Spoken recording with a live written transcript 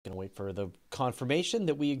Gonna wait for the confirmation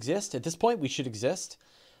that we exist. At this point, we should exist.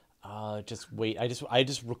 Just wait. I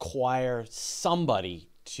just require somebody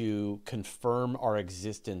to confirm our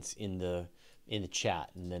existence in the chat,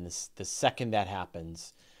 and then the second that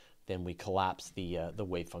happens, then we collapse the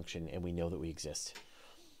wave function, and we know that we exist.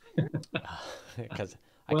 Because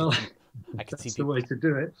I could Well, see, I could see that's the people. way to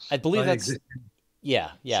do it. I believe I that's, exist in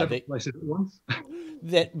yeah, yeah. several places at once.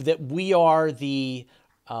 That we are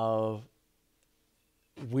uh,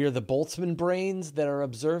 we're the Boltzmann brains that are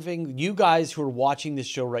observing. You guys who are watching this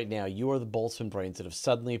show right now, you are the Boltzmann brains that have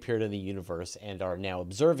suddenly appeared in the universe and are now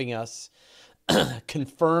observing us,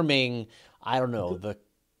 confirming, I don't know, the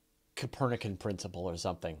Copernican principle or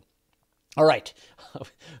something. All right.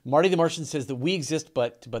 Marty the Martian says that we exist,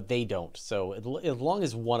 but they don't. So as long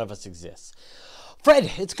as one of us exists.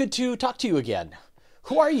 Fred, it's good to talk to you again.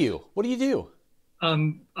 Who are you? What do you do?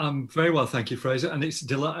 I'm very well, thank you, Fraser. And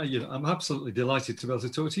I'm absolutely delighted to be able to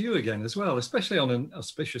talk to you again as well, especially on an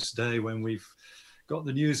auspicious day when we've got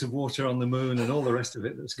the news of water on the moon and all the rest of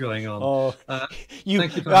it that's going on. Oh, you.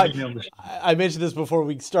 Thank you for having me on the show. I mentioned this before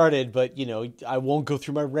we started, but I won't go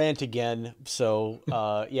through my rant again. So,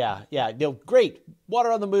 yeah, no, great,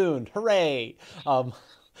 water on the moon, hooray!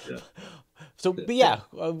 Yeah. So, but yeah,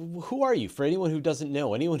 who are you? For anyone who doesn't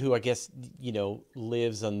know, anyone who I guess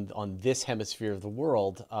lives on this hemisphere of the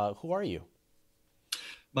world, who are you?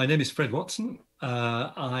 My name is Fred Watson.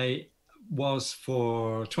 I was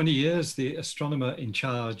for 20 years the astronomer in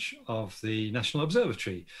charge of the National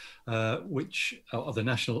Observatory, of the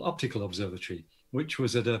National Optical Observatory, which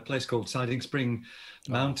was at a place called Siding Spring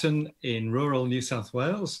Mountain in rural New South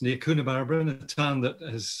Wales, near Coonabarabran, a town that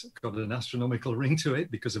has got an astronomical ring to it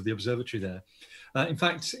because of the observatory there. In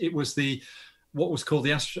fact, it was what was called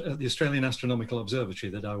the Australian Astronomical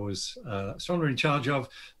Observatory that I was astronomer in charge of.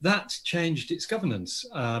 That changed its governance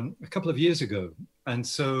a couple of years ago. And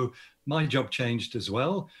so my job changed as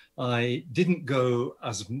well. I didn't go,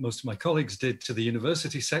 as most of my colleagues did, to the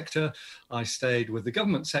university sector. I stayed with the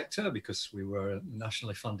government sector because we were a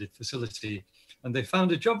nationally funded facility. And they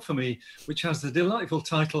found a job for me, which has the delightful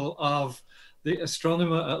title of the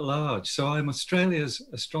astronomer at large. So I'm Australia's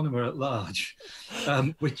astronomer at large,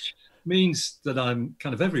 which means that I'm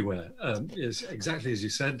kind of everywhere. Is exactly as you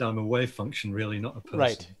said. I'm a wave function, really, not a person.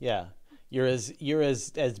 Right. Yeah. You're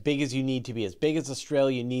as big as you need to be, as big as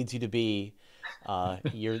Australia needs you to be.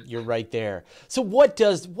 You're right there. So what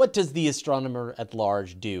does the astronomer at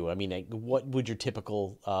large do? I mean, what would your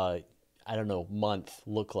typical I don't know, month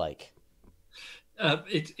look like?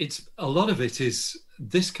 It's a lot of it is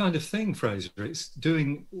this kind of thing, Fraser. It's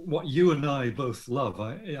doing what you and I both love.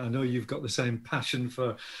 I know you've got the same passion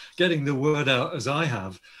for getting the word out as I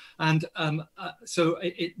have, and so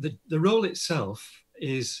the role itself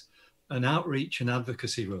is an outreach and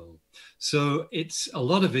advocacy role. So it's a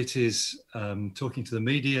lot of it is talking to the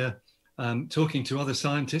media, talking to other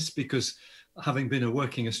scientists, because having been a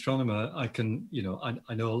working astronomer, I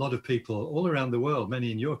know a lot of people all around the world,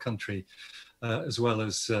 many in your country, as well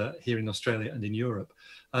as here in Australia and in Europe.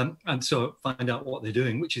 And so find out what they're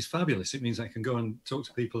doing, which is fabulous. It means I can go and talk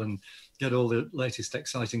to people and get all the latest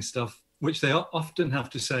exciting stuff, which they often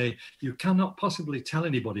have to say, you cannot possibly tell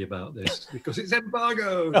anybody about this because it's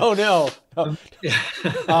embargoed. Oh no. Yeah.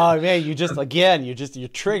 Oh man, you're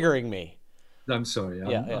triggering me. I'm sorry.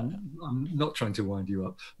 Yeah, I'm not trying to wind you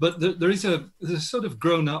up, but there's a sort of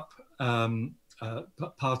grown up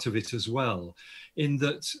part of it as well, in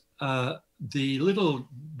that the little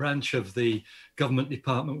branch of the government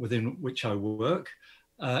department within which I work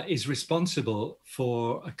is responsible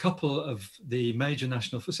for a couple of the major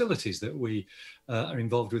national facilities that we are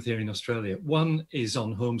involved with here in Australia. One is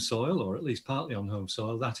on home soil, or at least partly on home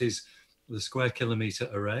soil. That is the Square Kilometre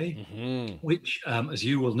Array, which, as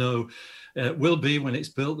you will know, will be, when it's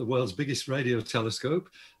built, the world's biggest radio telescope,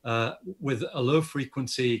 with a low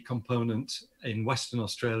frequency component in Western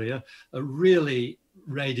Australia, a really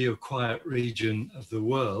radio quiet region of the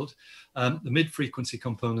world, the mid-frequency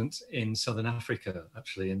component in Southern Africa,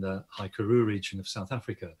 actually in the High Karoo region of South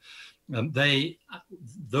Africa. The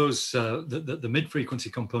mid-frequency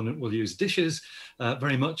component will use dishes,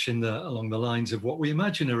 very much along the lines of what we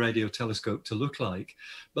imagine a radio telescope to look like.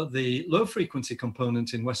 But the low-frequency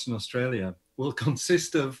component in Western Australia will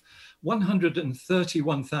consist of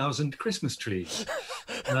 131,000 Christmas trees.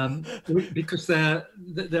 Because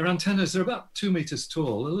their antennas are about 2 meters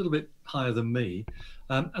tall, a little bit higher than me,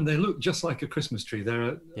 and they look just like a Christmas tree.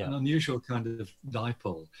 They're Yeah. an unusual kind of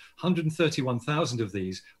dipole. 131,000 of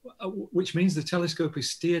these, which means the telescope is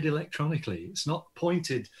steered electronically. It's not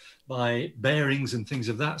pointed by bearings and things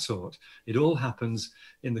of that sort. It all happens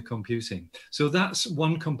in the computing. So that's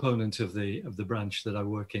one component of the branch that I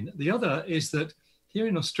work in. The other is that here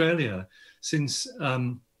in Australia, since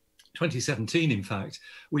 2017, in fact,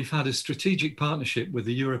 we've had a strategic partnership with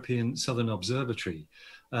the European Southern Observatory,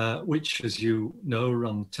 which, as you know,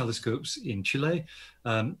 run telescopes in Chile,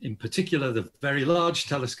 in particular the very large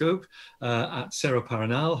telescope at Cerro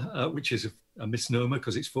Paranal, which is a misnomer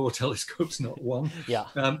because it's 4 telescopes, not one. Yeah.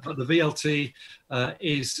 But the VLT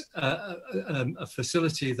is a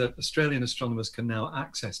facility that Australian astronomers can now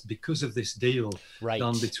access because of this deal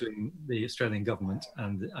done between the Australian government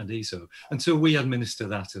and ESO. And so we administer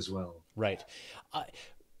that as well. Right.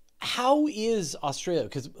 How is Australia?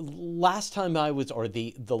 Because last time I was, or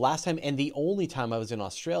the last time and the only time I was in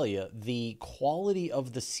Australia, the quality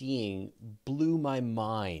of the seeing blew my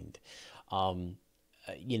mind.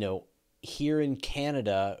 You know, here in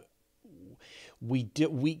Canada, we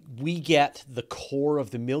get the core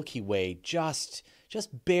of the Milky Way just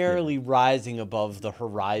barely rising above the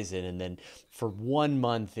horizon, and then for 1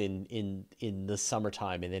 month in the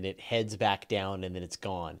summertime, and then it heads back down, and then it's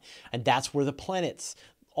gone. And that's where the planets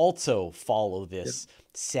also follow this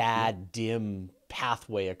sad, dim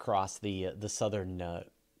pathway across the southern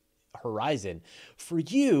horizon. For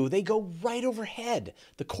you, they go right overhead.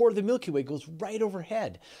 The core of the Milky Way goes right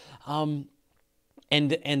overhead. And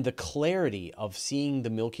the clarity of seeing the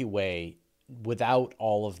Milky Way without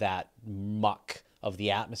all of that muck of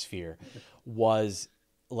the atmosphere was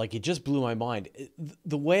like, it just blew my mind.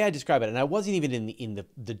 The way I describe it, and I wasn't even in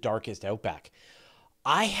the darkest outback,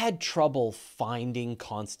 I had trouble finding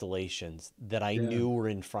constellations that I knew were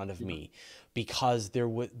in front of me because there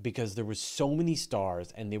was so many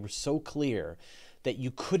stars, and they were so clear that you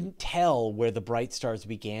couldn't tell where the bright stars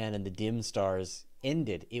began and the dim stars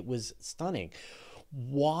ended. It was stunning.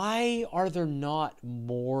 Why are there not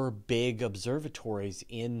more big observatories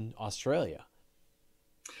in Australia?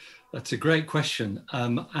 That's a great question,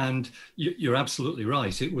 and you're absolutely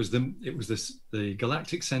right. It was the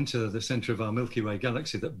galactic center, the center of our Milky Way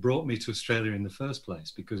galaxy, that brought me to Australia in the first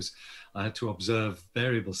place, because I had to observe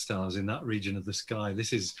variable stars in that region of the sky.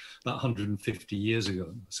 This is about 150 years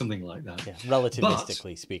ago, something like that. Yeah,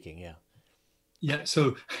 relativistically speaking, yeah. Yeah,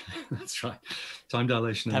 so that's right. Time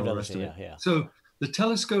dilation and all the rest of it. Yeah. So the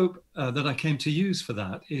telescope that I came to use for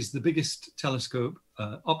that is the biggest telescope,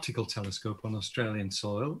 optical telescope on Australian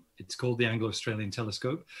soil. It's called the Anglo-Australian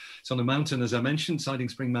Telescope. It's on a mountain, as I mentioned, Siding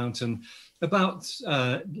Spring Mountain, about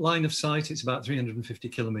line of sight. It's about 350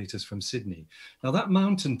 kilometers from Sydney. Now that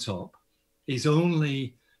mountaintop is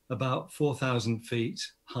only about 4,000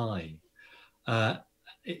 feet high.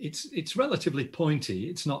 It's relatively pointy.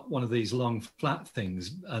 It's not one of these long flat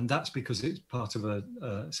things, and that's because it's part of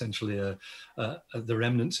essentially the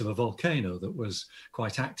remnants of a volcano that was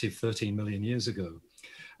quite active 13 million years ago.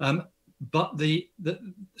 But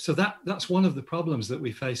so that's one of the problems that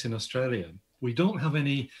we face in Australia. We don't have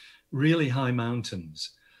any really high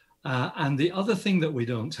mountains, and the other thing that we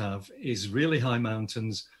don't have is really high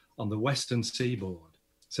mountains on the western seaboard.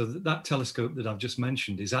 So that telescope that I've just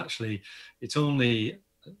mentioned is actually, it's only,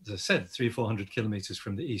 as I said, 300 or 400 kilometers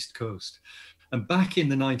from the east coast. And back in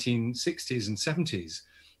the 1960s and 70s,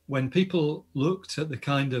 when people looked at the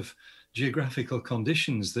kind of geographical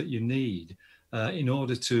conditions that you need in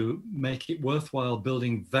order to make it worthwhile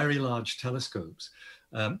building very large telescopes,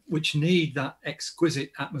 which need that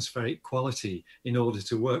exquisite atmospheric quality in order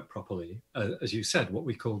to work properly, as you said, what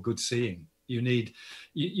we call good seeing. You need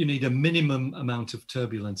a minimum amount of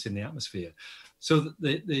turbulence in the atmosphere. So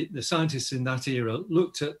the scientists in that era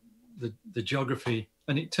looked at the geography,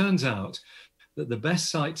 and it turns out that the best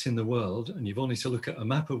sites in the world, and you've only to look at a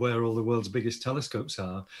map of where all the world's biggest telescopes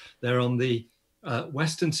are, they're on the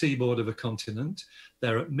western seaboard of a continent.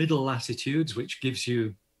 They're at middle latitudes, which gives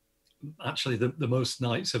you actually the most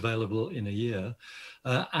nights available in a year.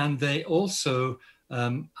 And they also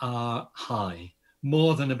are high,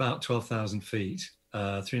 more than about 12,000 feet,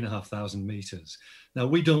 3,500 meters. Now,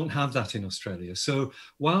 we don't have that in Australia. So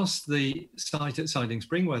whilst the site at Siding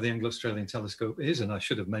Spring, where the Anglo-Australian Telescope is, and I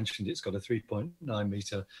should have mentioned it's got a 3.9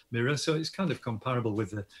 meter mirror, so it's kind of comparable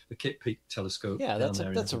with the Kitt Peak Telescope. Yeah,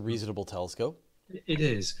 that's a reasonable telescope. It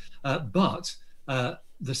is. But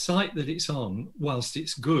the site that it's on, whilst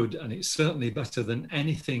it's good, and it's certainly better than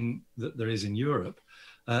anything that there is in Europe,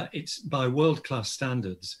 it's by world-class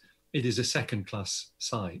standards, it is a second-class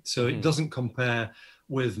site. So it doesn't compare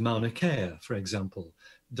with Mauna Kea, for example.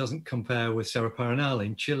 Doesn't compare with Cerro Paranal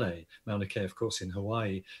in Chile. Mauna Kea, of course, in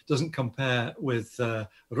Hawaii. Doesn't compare with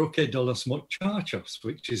Roque de los Muchachos,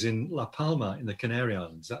 which is in La Palma in the Canary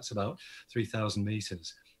Islands. That's about 3,000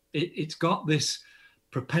 meters. It's got this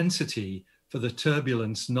propensity for the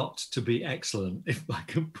turbulence not to be excellent, if I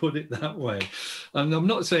can put it that way. And I'm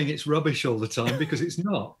not saying it's rubbish all the time, because it's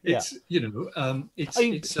not. It's, I mean,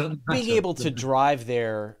 it's certainly being better able to drive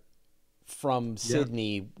there from yeah.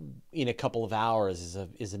 Sydney in a couple of hours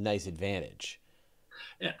is a nice advantage.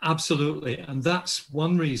 Absolutely. And that's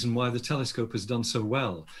one reason why the telescope has done so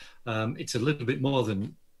well. It's a little bit more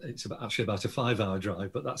than, it's actually about a 5-hour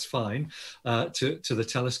drive, but that's fine to the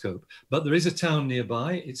telescope. But there is a town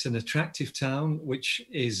nearby. It's an attractive town, which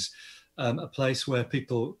is a place where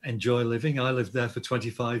people enjoy living. I lived there for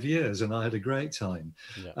 25 years and I had a great time.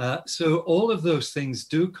 Yeah. So all of those things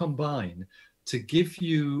do combine to give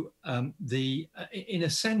you in a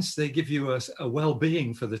sense, they give you a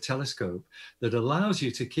well-being for the telescope that allows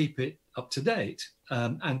you to keep it up to date.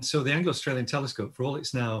 And so the Anglo-Australian telescope, for all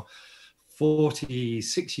it's now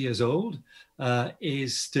 46 years old,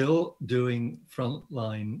 is still doing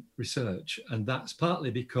frontline research. And that's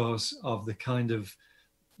partly because of the kind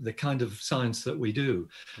of science that we do.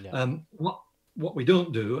 Yeah. What we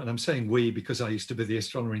don't do, and I'm saying we because I used to be the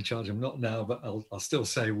astronomer in charge, I'm not now, but I'll still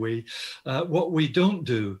say we. What we don't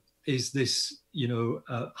do is this,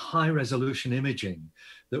 high resolution imaging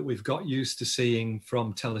that we've got used to seeing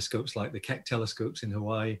from telescopes like the Keck telescopes in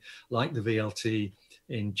Hawaii, like the VLT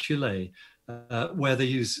in Chile, where they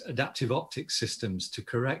use adaptive optics systems to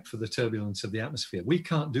correct for the turbulence of the atmosphere. We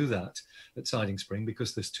can't do that at Siding Spring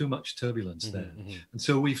because there's too much turbulence there. Mm-hmm. And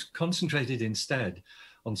so we've concentrated instead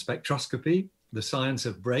on spectroscopy, the science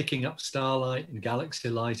of breaking up starlight and galaxy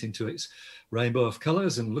light into its rainbow of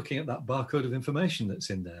colors and looking at that barcode of information that's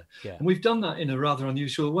in there. Yeah. And we've done that in a rather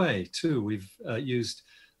unusual way too. We've used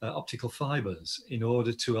optical fibers in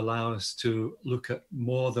order to allow us to look at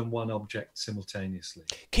more than one object simultaneously.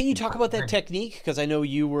 Can you talk about that technique? Because I know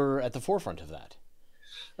you were at the forefront of that.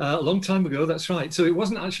 A long time ago, that's right. So it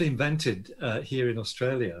wasn't actually invented here in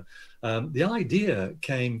Australia. The idea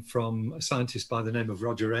came from a scientist by the name of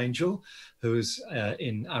Roger Angel, who's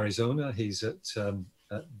in Arizona. He's at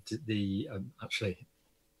the actually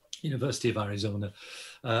University of Arizona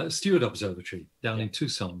Stewart Observatory down in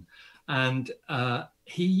Tucson. And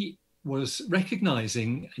he was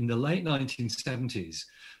recognizing in the late 1970s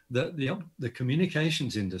that the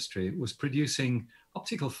communications industry was producing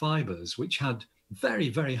optical fibers which had very,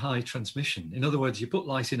 very high transmission. In other words, you put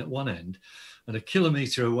light in at one end and a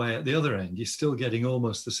kilometer away at the other end, you're still getting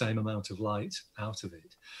almost the same amount of light out of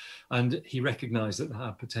it. And he recognized that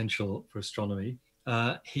had potential for astronomy.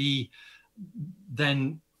 He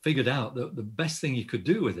then figured out that the best thing you could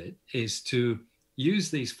do with it is to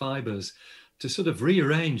use these fibers to sort of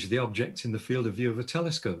rearrange the objects in the field of view of a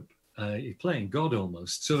telescope. You're playing God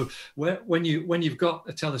almost. So when you've got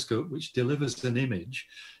a telescope which delivers an image,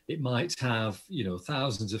 it might have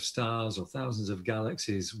thousands of stars or thousands of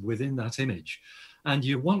galaxies within that image. And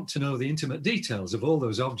you want to know the intimate details of all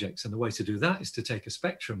those objects. And the way to do that is to take a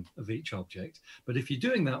spectrum of each object. But if you're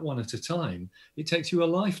doing that one at a time, it takes you a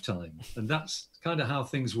lifetime. And that's kind of how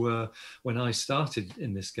things were when I started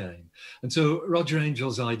in this game. And so Roger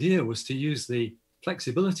Angel's idea was to use the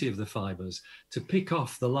flexibility of the fibers to pick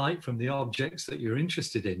off the light from the objects that you're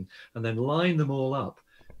interested in and then line them all up.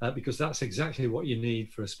 Because that's exactly what you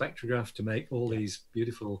need for a spectrograph to make all these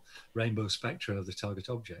beautiful rainbow spectra of the target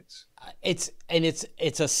objects. It's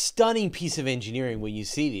a stunning piece of engineering when you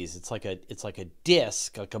see these. It's like a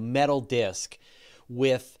disc, like a metal disc,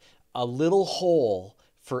 with a little hole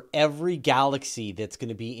for every galaxy that's going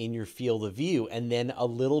to be in your field of view, and then a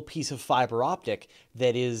little piece of fiber optic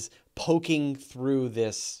that is poking through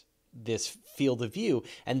this field of view,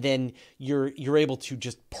 and then you're able to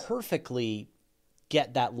just perfectly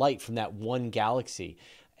get that light from that one galaxy.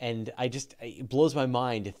 And it blows my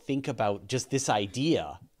mind to think about just this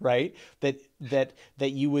idea, right? That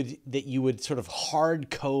you would sort of hard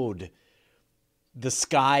code the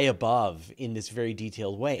sky above in this very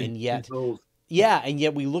detailed way. And yet, and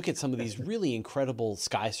yet we look at some of these really incredible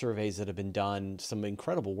sky surveys that have been done, some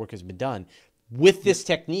incredible work has been done with this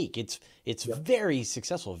technique. It's very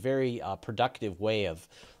successful, very productive way of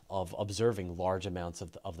observing large amounts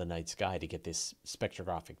of the night sky to get this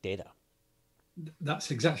spectrographic data.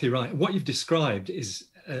 That's exactly right. What you've described is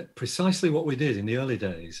precisely what we did in the early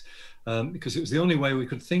days, because it was the only way we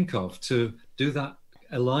could think of to do that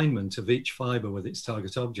alignment of each fiber with its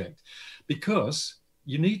target object. Because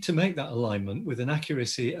you need to make that alignment with an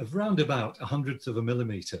accuracy of round about 100th of a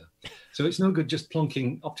millimeter. So it's no good just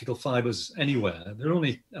plonking optical fibers anywhere. They're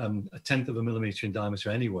only a 10th of a millimeter in diameter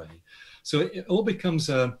anyway. So it all becomes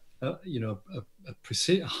a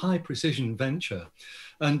high precision venture.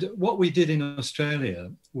 And what we did in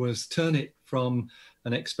Australia was turn it from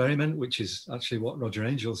an experiment, which is actually what Roger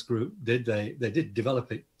Angel's group did. They did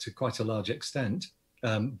develop it to quite a large extent,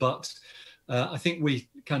 but I think we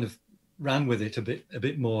kind of ran with it a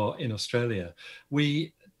bit more in Australia.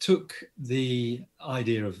 We took the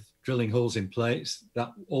idea of drilling holes in plates.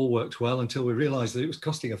 That all worked well until we realized that it was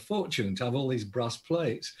costing a fortune to have all these brass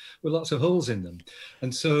plates with lots of holes in them.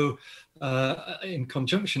 And so in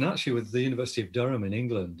conjunction actually with the University of Durham in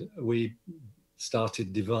England, we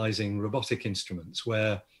started devising robotic instruments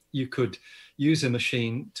where you could use a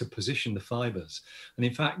machine to position the fibers. And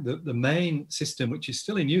in fact, the main system, which is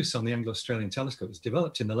still in use on the Anglo-Australian telescope, was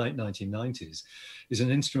developed in the late 1990s, is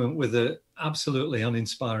an instrument with an absolutely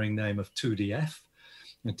uninspiring name of 2DF.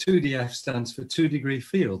 And 2DF stands for 2-degree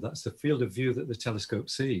field. That's the field of view that the telescope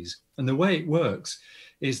sees. And the way it works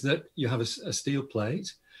is that you have a steel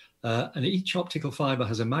plate, and each optical fiber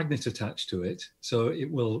has a magnet attached to it, so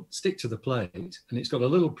it will stick to the plate, and it's got a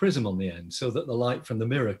little prism on the end so that the light from the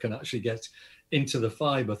mirror can actually get into the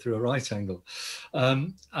fiber through a right angle.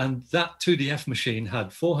 And that 2DF machine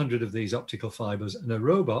had 400 of these optical fibers and a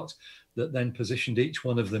robot that then positioned each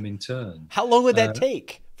one of them in turn. How long would that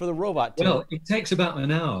take for the robot to? Well, it takes about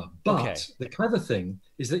an hour, but the clever thing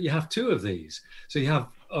is that you have two of these. So you have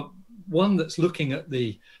one that's looking at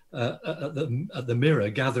the mirror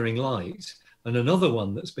gathering light, and another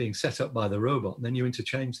one that's being set up by the robot, and then you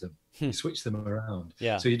interchange them. You switch them around,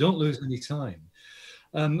 so you don't lose any time.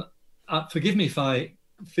 Forgive me if I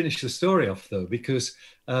finish the story off though, because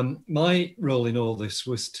my role in all this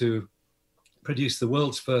was to produce the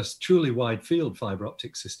world's first truly wide field fiber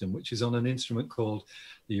optic system, which is on an instrument called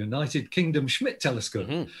the United Kingdom Schmidt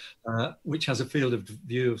telescope, which has a field of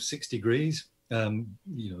view of 6 degrees.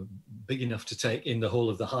 Big enough to take in the whole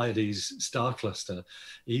of the Hyades star cluster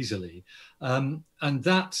easily. And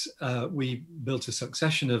that we built a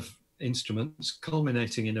succession of instruments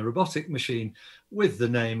culminating in a robotic machine with the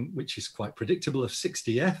name, which is quite predictable, of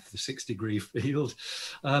 60F, the 6-degree field.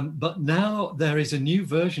 But now there is a new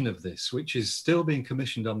version of this, which is still being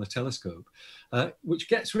commissioned on the telescope, which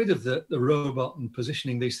gets rid of the robot and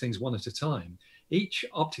positioning these things one at a time. Each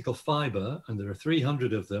optical fiber, and there are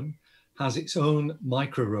 300 of them, has its own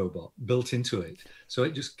micro robot built into it. So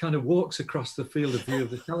it just kind of walks across the field of view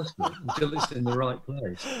of the telescope until it's in the right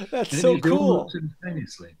place. That's so cool.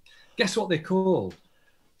 Simultaneously. Guess what they're called?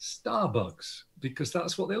 Star bugs, because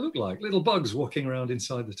that's what they look like. Little bugs walking around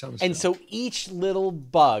inside the telescope. And so each little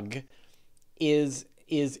bug is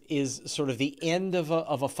sort of the end of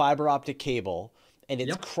a fiber optic cable, and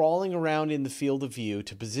it's crawling around in the field of view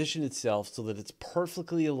to position itself so that it's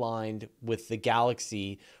perfectly aligned with the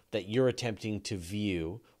galaxy that you're attempting to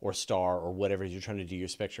view, or star, or whatever you're trying to do your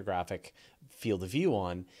spectrographic field of view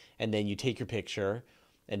on. And then you take your picture,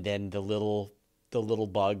 and then the little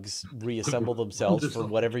bugs reassemble themselves for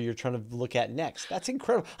whatever you're trying to look at next. That's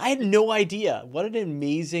incredible. I had no idea. What an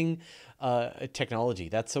amazing technology.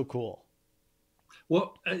 That's so cool.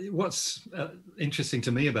 What's interesting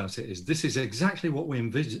to me about it is this is exactly what we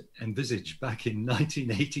envisaged back in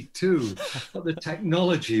 1982. But the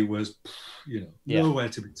technology was, nowhere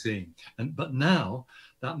to be seen. But now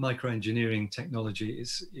that microengineering technology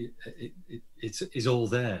is all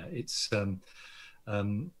there. It's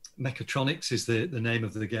mechatronics is the name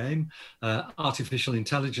of the game. Artificial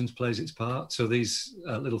intelligence plays its part. So these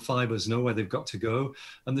little fibers know where they've got to go.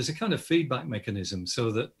 And there's a kind of feedback mechanism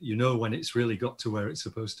so that you know when it's really got to where it's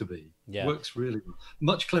supposed to be. Yeah. It works really well.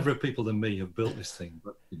 Much cleverer people than me have built this thing,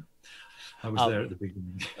 but I was there at the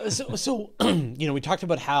beginning. So we talked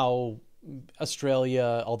about how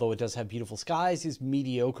Australia, although it does have beautiful skies, is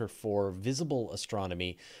mediocre for visible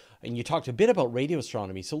astronomy. And you talked a bit about radio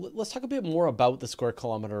astronomy. So let's talk a bit more about the Square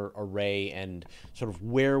Kilometre Array and sort of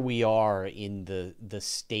where we are in the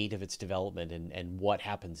state of its development and what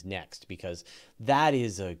happens next, because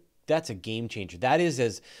that's a game changer. That is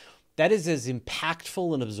as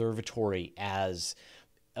impactful an observatory as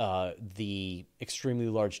the extremely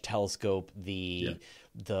large telescope, the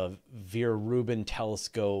Vera Rubin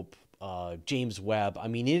telescope, James Webb. I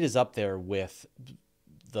mean, it is up there with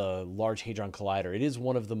the Large Hadron Collider. It is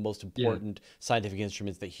one of the most important scientific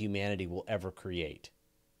instruments that humanity will ever create.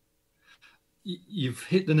 You've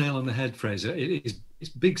hit the nail on the head, Fraser. It's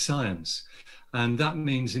big science, and that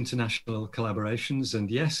means international collaborations. And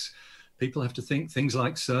yes, people have to think things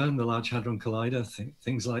like CERN, the Large Hadron Collider,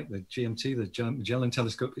 things like the GMT, the Magellan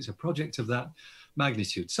Telescope. It's a project of that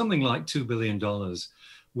magnitude. Something like $2 billion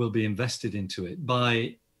will be invested into it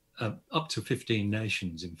by up to 15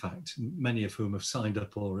 nations, in fact, many of whom have signed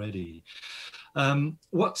up already.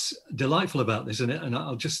 What's delightful about this, and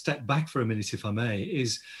I'll just step back for a minute if I may,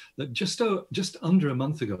 is that just under a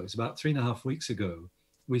month ago, it's about 3.5 weeks ago,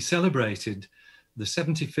 we celebrated the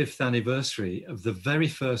 75th anniversary of the very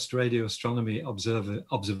first radio astronomy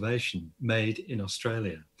observation made in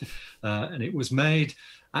Australia. And it was made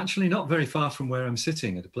actually not very far from where I'm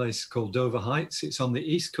sitting, at a place called Dover Heights. It's on the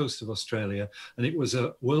east coast of Australia, and it was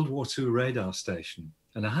a World War II radar station.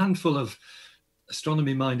 And a handful of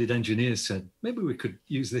astronomy-minded engineers said, maybe we could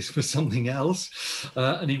use this for something else.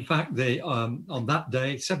 And in fact, they on that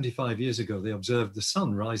day, 75 years ago, they observed the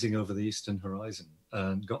sun rising over the eastern horizon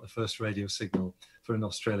and got the first radio signal for an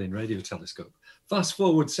Australian radio telescope. Fast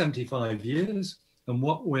forward 75 years, and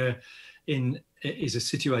what we're in is a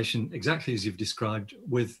situation exactly as you've described,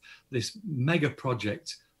 with this mega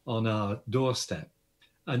project on our doorstep.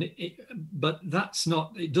 And but that's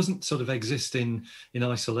not, it doesn't sort of exist in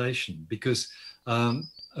isolation, because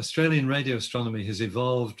Australian radio astronomy has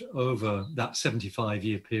evolved over that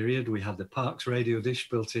 75-year period. We had the Parkes radio dish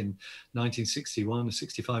built in 1961, a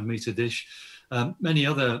 65-meter dish, many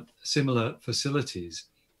other similar facilities.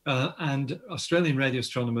 And Australian radio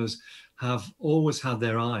astronomers have always had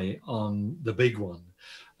their eye on the big one.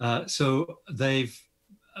 So they've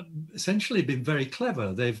essentially been very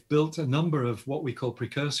clever. They've built a number of what we call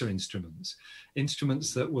precursor instruments,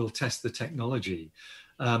 instruments that will test the technology.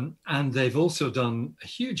 And they've also done a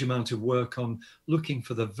huge amount of work on looking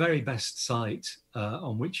for the very best site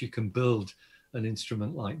on which you can build an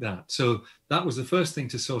instrument like that. So that was the first thing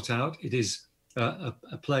to sort out. It is a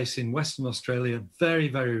place in Western Australia, very,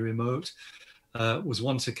 very remote, was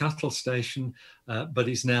once a cattle station, but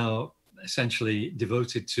is now essentially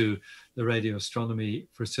devoted to the radio astronomy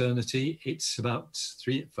fraternity. It's about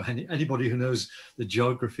for anybody who knows the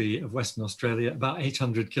geography of Western Australia, about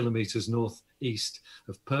 800 kilometres northeast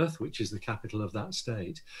of Perth, which is the capital of that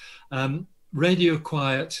state. Radio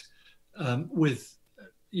quiet, with,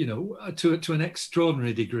 you know, to an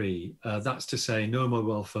extraordinary degree. That's to say, no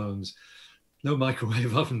mobile phones, no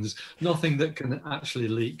microwave ovens, nothing that can actually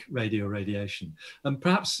leak radio radiation. And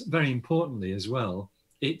perhaps very importantly as well,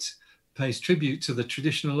 it pays tribute to the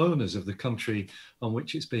traditional owners of the country on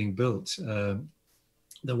which it's being built,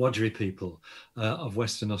 the Wadjuri people of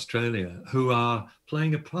Western Australia, who are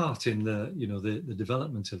playing a part in the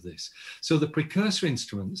development of this. So the precursor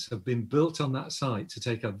instruments have been built on that site to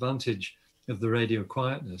take advantage of the radio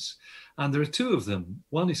quietness. And there are two of them.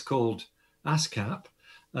 One is called ASCAP,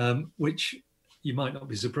 which you might not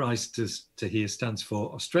be surprised to hear stands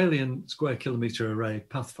for Australian Square Kilometre Array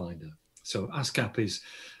Pathfinder. So ASCAP is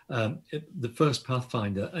the first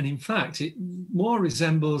Pathfinder. And in fact, it more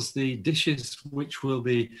resembles the dishes which will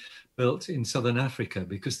be built in Southern Africa,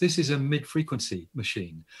 because this is a mid-frequency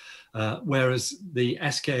machine, whereas the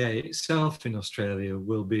SKA itself in Australia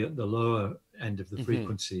will be at the lower end of the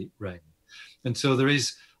frequency range. And so there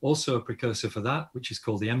is also a precursor for that, which is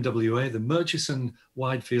called the MWA, the Murchison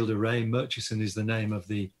Wide Field Array. Murchison is the name of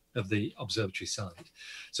the observatory site.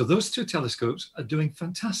 So those two telescopes are doing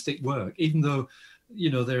fantastic work, even though, you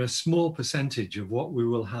know, they're a small percentage of what we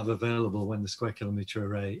will have available when the Square Kilometre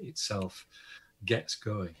Array itself gets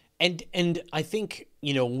going. And I think,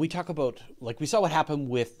 you know, when we talk about, like, we saw what happened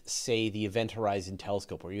with, say, the Event Horizon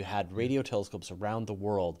telescope, where you had radio telescopes around the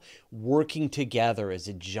world working together as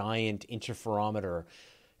a giant interferometer,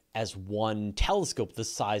 as one telescope the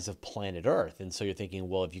size of planet Earth. And so you're thinking,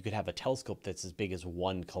 well, if you could have a telescope that's as big as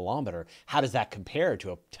 1 kilometer, how does that compare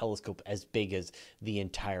to a telescope as big as the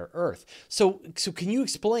entire Earth? So can you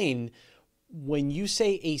explain, when you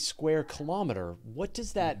say a square kilometer, what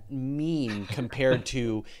does that mean compared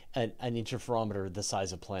to an interferometer the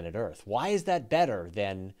size of planet Earth? Why is that better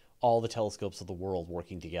than all the telescopes of the world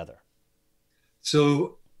working together?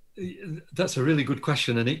 So that's a really good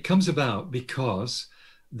question. And it comes about because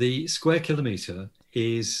the square kilometre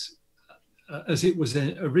is, as it was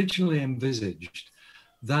originally envisaged,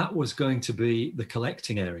 that was going to be the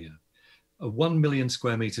collecting area, 1 million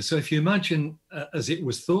square metres. So if you imagine, as it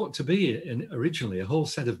was thought to be originally, a whole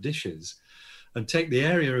set of dishes, and take the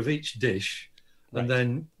area of each dish, right, and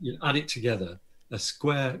then you add it together, a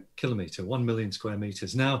square kilometre, 1 million square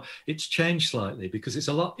metres. Now, it's changed slightly because it's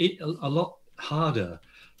a lot harder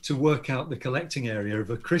to work out the collecting area of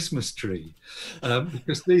a Christmas tree,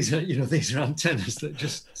 because these are antennas that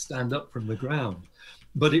just stand up from the ground.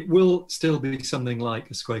 But it will still be something like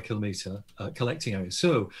a square kilometre collecting area.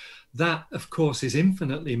 So that, of course, is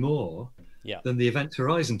infinitely more than the Event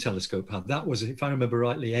Horizon telescope had. That was, if I remember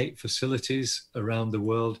rightly, 8 facilities around the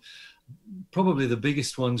world. probably the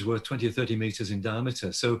biggest ones were 20 or 30 meters in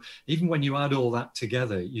diameter. So even when you add all that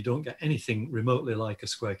together, you don't get anything remotely like a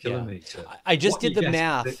square Yeah, kilometer. I just What did you the get is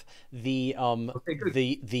math. The okay, good.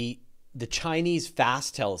 the Chinese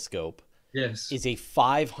fast telescope Yes, is a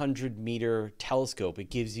 500-meter telescope. It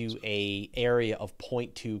gives you a area of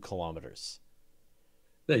 0.2 kilometers.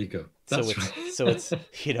 there you go. So That's it's right. so it's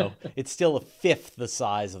you know it's still a fifth the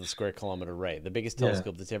size of the square kilometer array, the biggest Yeah.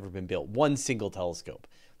 telescope that's ever been built. One single telescope.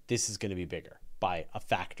 This is going to be bigger by a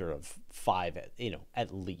factor of five,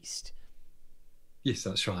 at least. Yes,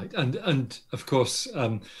 that's right. And of course,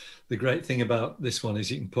 the great thing about this one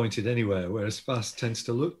is you can point it anywhere, whereas fast tends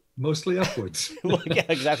to look mostly upwards. Well, yeah,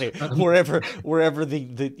 exactly. um, Wherever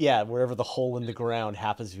the hole in the ground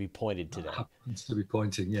happens to be pointed today. happens to be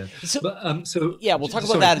pointing, yeah. So But yeah, we'll talk about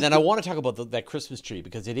sorry, that, and then I want to talk about that Christmas tree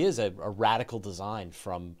because it is a radical design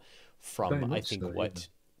from very I much think so. Yeah.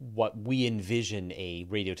 what we envision a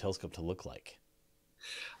radio telescope to look like.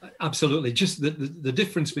 Absolutely. Just the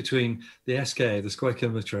difference between the SKA, the Square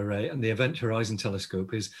Kilometre Array, and the Event Horizon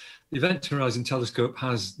Telescope is the Event Horizon Telescope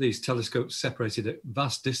has these telescopes separated at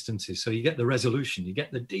vast distances. So you get the resolution, you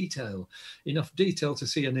get the detail, enough detail to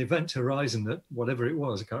see an event horizon that whatever it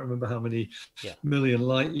was, I can't remember how many Yeah. million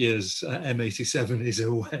light years M87 is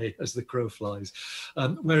away as the crow flies.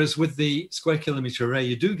 Whereas with the Square Kilometre Array,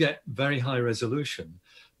 you do get very high resolution,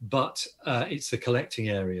 but it's the collecting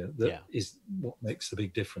area that is what makes the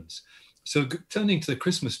big difference. So turning to the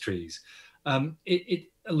Christmas trees,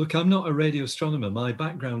 look, I'm not a radio astronomer. My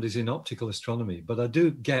background is in optical astronomy, but I do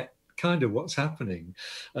get kind of what's happening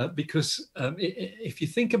because if you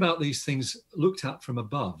think about these things looked at from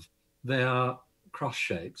above, they are cross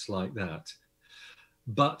shapes like that.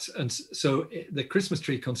 And so the Christmas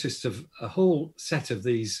tree consists of a whole set of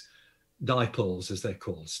these dipoles, as they're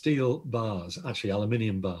called, steel bars, actually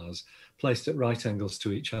aluminium bars, placed at right angles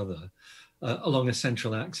to each other along a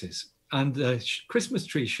central axis. And they're Christmas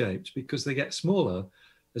tree shaped because they get smaller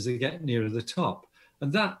as they get nearer the top.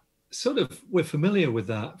 And that sort of, we're familiar with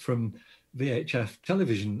that from VHF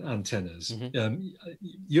television antennas. Mm-hmm.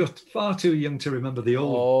 You're far too young to remember the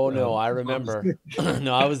old. Oh no, I remember.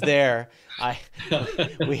 No, I was there.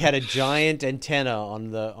 We had a giant antenna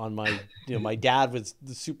on my my dad was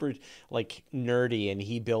super like nerdy and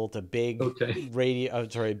he built a big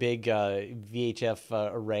VHF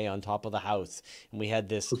array on top of the house, and we had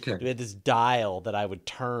this dial that I would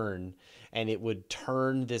turn, and it would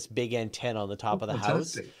turn this big antenna on the top of the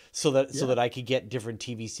house so that I could get different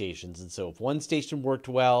TV stations. And so if one station worked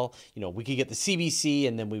well, we could get the CBC,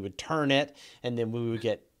 and then we would turn it, and then we would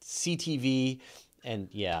get CTV. And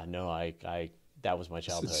I that was my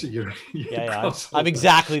childhood. So you're I'm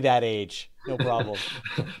exactly that age. No problem.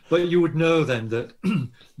 But you would know then that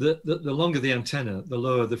the longer the antenna, the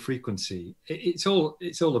lower the frequency. It's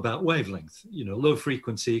all about wavelength. Low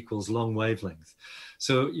frequency equals long wavelength.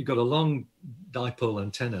 So you've got a long dipole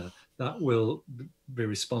antenna that will be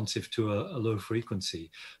responsive to a low frequency.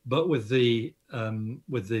 But with the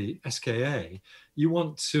SKA, you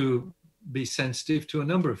want to be sensitive to a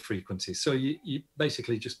number of frequencies. So you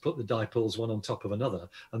basically just put the dipoles one on top of another,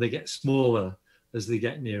 and they get smaller as they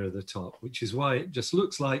get nearer the top, which is why it just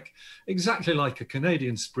looks exactly like a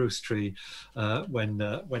Canadian spruce tree when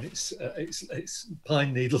its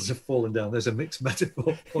pine needles have fallen down. There's a mixed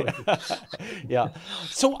metaphor for it. Yeah.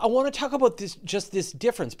 So I want to talk about this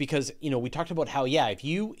difference because we talked about how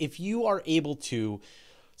if you are able to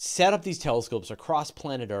set up these telescopes across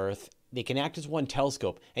planet Earth, they can act as one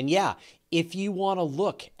telescope. And if you want to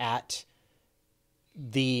look at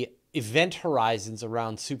the event horizons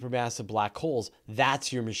around supermassive black holes,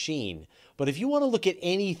 that's your machine. But if you want to look at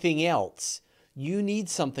anything else, you need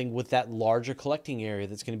something with that larger collecting area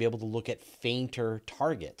that's going to be able to look at fainter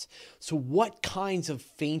targets. So what kinds of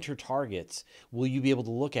fainter targets will you be able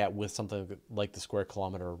to look at with something like the Square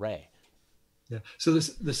Kilometre Array? Yeah. So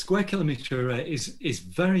the Square Kilometre Array is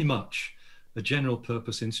very much a general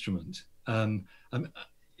purpose instrument. One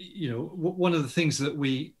of the things that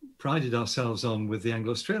we prided ourselves on with the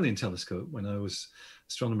Anglo-Australian telescope when I was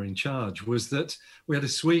astronomer in charge was that we had a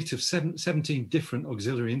suite of 17 different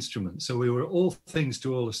auxiliary instruments. So we were all things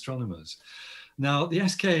to all astronomers. Now, the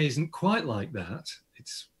SKA isn't quite like that.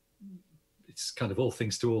 It's kind of all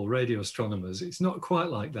things to all radio astronomers. It's not quite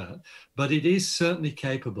like that, but it is certainly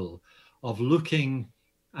capable of looking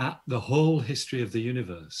at the whole history of the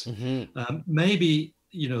universe. Mm-hmm. Maybe,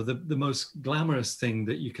 the most glamorous thing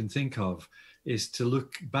that you can think of is to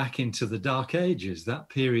look back into the Dark Ages, that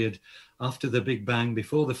period after the Big Bang,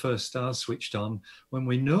 before the first stars switched on, when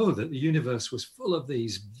we know that the universe was full of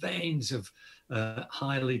these veins of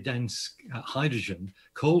highly dense hydrogen,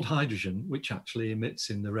 cold hydrogen, which actually emits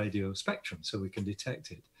in the radio spectrum, so we can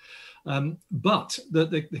detect it. But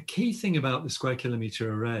the key thing about the Square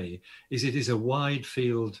Kilometre Array is it is a wide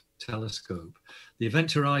field telescope. The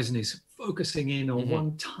event horizon is focusing in on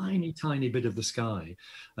one tiny bit of the sky.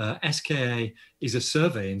 SKA is a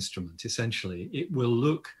survey instrument, essentially. It will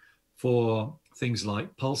look for things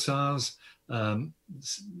like pulsars,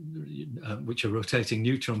 which are rotating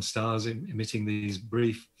neutron stars emitting these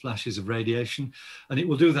brief flashes of radiation. And it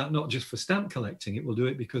will do that not just for stamp collecting, it will do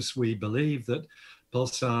it because we believe that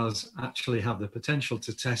pulsars actually have the potential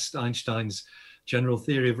to test Einstein's general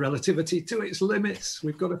theory of relativity to its limits.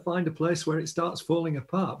 We've got to find a place where it starts falling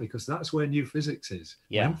apart, because that's where new physics is.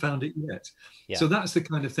 We haven't found it yet. So that's the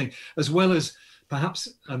kind of thing, as well as perhaps,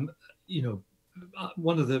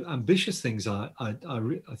 one of the ambitious things I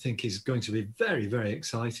think is going to be very, very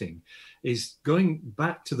exciting is going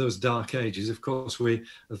back to those dark ages. Of course, the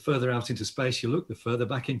further out into space you look, the further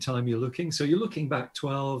back in time you're looking. So you're looking back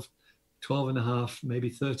 12 and a half, maybe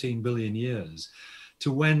 13 billion years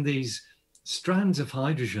to when these strands of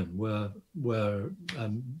hydrogen were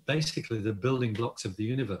basically the building blocks of the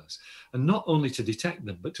universe. And not only to detect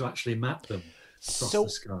them, but to actually map them across the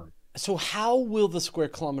sky. So how will the Square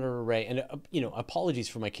Kilometre Array, and apologies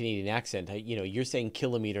for my Canadian accent, you're saying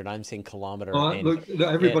kilometer and I'm saying kilometer. Look,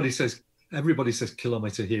 everybody says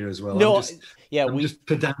kilometer here as well. No, I'm just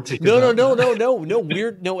pedantic. No.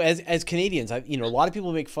 As Canadians, a lot of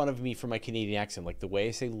people make fun of me for my Canadian accent, like the way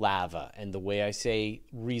I say lava and the way I say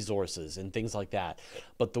resources and things like that.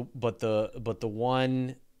 But the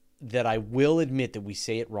one that I will admit that we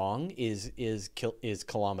say it wrong is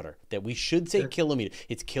kilometer. That we should say kilometer.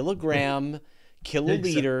 It's kilogram,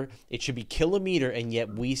 kiloliter. It should be kilometer, and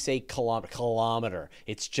yet we say kilometer.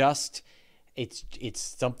 It's just it's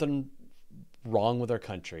something wrong with our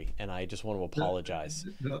country, and I just want to apologize.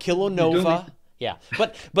 Kilonova. Yeah.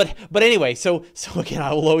 But anyway, so again,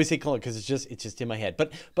 I will always say kilometer because it's just in my head.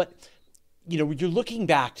 But you're looking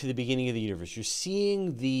back to the beginning of the universe. You're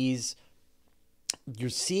seeing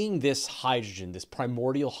this hydrogen, this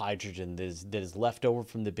primordial hydrogen that is left over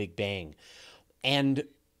from the Big Bang. And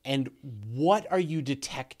what are you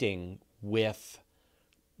detecting with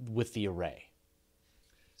the array?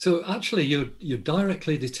 So actually you're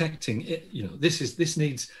directly detecting it. This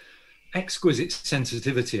needs exquisite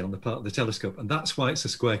sensitivity on the part of the telescope, and that's why it's a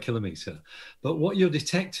square kilometre. But what you're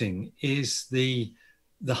detecting is the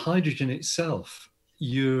hydrogen itself.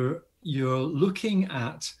 You're looking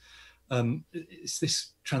at it's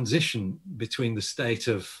this transition between the state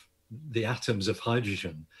of the atoms of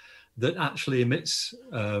hydrogen that actually emits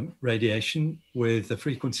radiation with a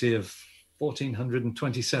frequency of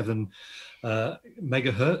 1427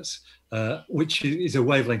 megahertz, which is a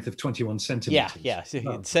wavelength of 21 centimeters. Yeah.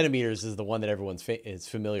 Centimeters is the one that everyone's is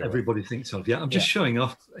familiar with. Everybody thinks of. Yeah, I'm just showing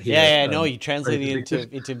off here. Yeah. No, you translate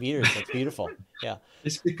it into meters. That's beautiful. Yeah.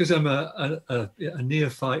 It's because I'm a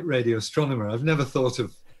neophyte radio astronomer. I've never thought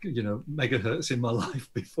of megahertz in my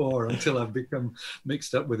life before until I've become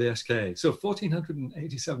mixed up with the SKA. So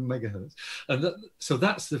 1487 megahertz, and so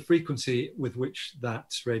that's the frequency with which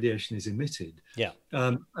that radiation is emitted. Yeah,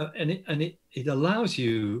 and it allows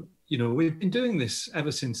you. We've been doing this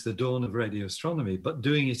ever since the dawn of radio astronomy, but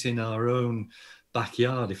doing it in our own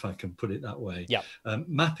backyard, if I can put it that way. Yeah.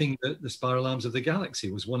 Mapping the spiral arms of the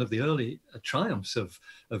galaxy was one of the early triumphs of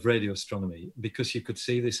radio astronomy, because you could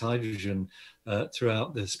see this hydrogen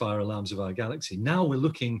throughout the spiral arms of our galaxy. Now we're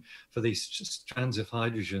looking for these strands of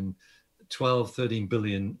hydrogen 12, 13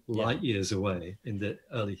 billion light years away in the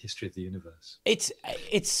early history of the universe. It's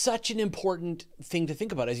such an important thing to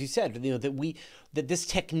think about, as you said, that this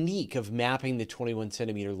technique of mapping the 21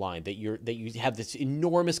 centimeter line, that you have this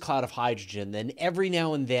enormous cloud of hydrogen, then every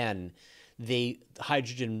now and then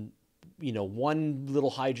hydrogen, one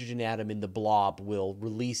little hydrogen atom in the blob will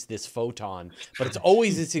release this photon, but it's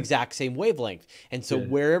always this exact same wavelength. And so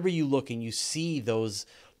wherever you look and you see those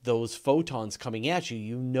photons coming at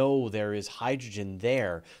you, there is hydrogen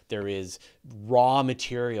there. There is raw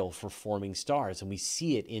material for forming stars, and we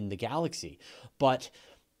see it in the galaxy. But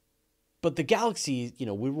the galaxy,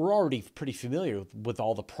 we were already pretty familiar with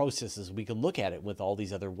all the processes. We can look at it with all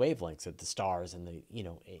these other wavelengths of the stars, and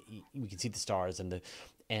we can see the stars and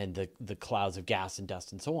the clouds of gas and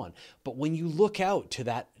dust and so on. But when you look out to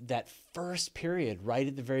that first period, right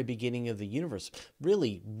at the very beginning of the universe,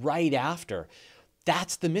 really right after,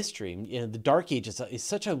 that's the mystery. You know, the Dark Age is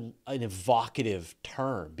such an evocative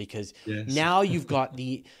term, because Yes. now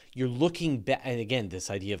you're looking back, and again, this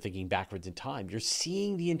idea of thinking backwards in time, you're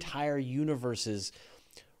seeing the entire universe's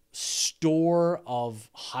store of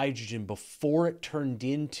hydrogen before it turned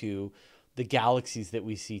into the galaxies that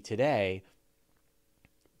we see today.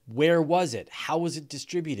 Where was it? How was it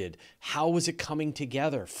distributed? How was it coming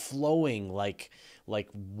together, flowing like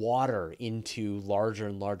water into larger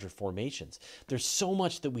and larger formations? There's so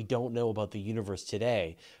much that we don't know about the universe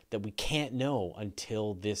today that we can't know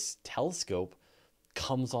until this telescope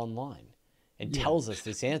comes online and Yeah. tells us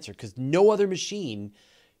this answer, because no other machine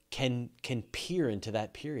can peer into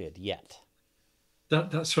that period yet.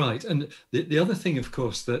 That's right. And the other thing, of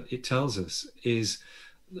course, that it tells us is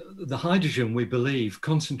the hydrogen, we believe,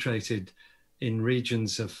 concentrated in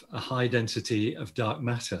regions of a high density of dark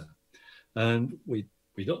matter. And we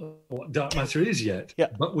don't know what dark matter is yet, Yeah.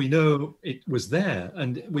 but we know it was there.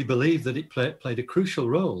 And we believe that it played a crucial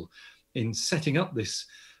role in setting up this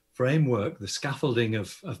framework, the scaffolding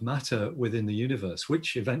of matter within the universe,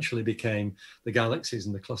 which eventually became the galaxies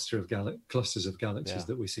and the clusters of galaxies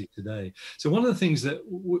that we see today. So one of the things that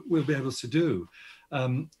we'll be able to do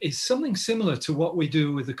is something similar to what we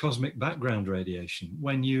do with the cosmic background radiation.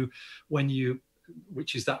 When you,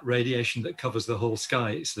 which is that radiation that covers the whole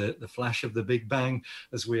sky, it's the flash of the Big Bang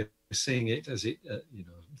as we're seeing it, as it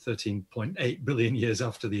 13.8 billion years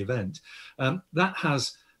after the event. That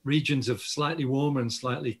has regions of slightly warmer and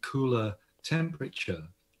slightly cooler temperature.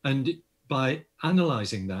 And by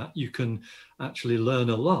analyzing that, you can actually learn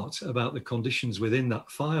a lot about the conditions within that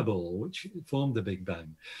fireball, which formed the Big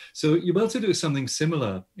Bang. So you're able to do something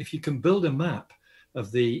similar. If you can build a map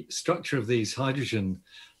of the structure of these hydrogen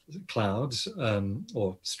clouds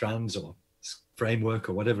or strands or framework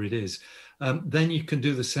or whatever it is, then you can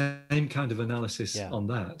do the same kind of analysis on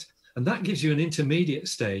that. And that gives you an intermediate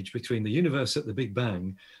stage between the universe at the Big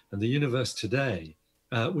Bang and the universe today,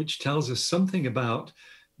 which tells us something about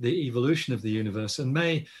the evolution of the universe and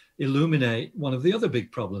may illuminate one of the other big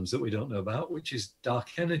problems that we don't know about, which is dark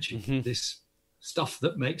energy, this stuff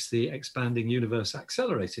that makes the expanding universe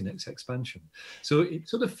accelerate in its expansion. So it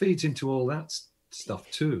sort of feeds into all that stuff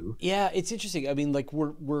too. Yeah, it's interesting. I mean, like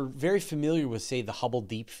we're very familiar with, say, the Hubble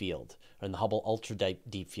Deep Field and the Hubble Ultra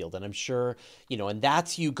Deep Field, and I'm sure, and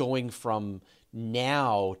that's you going from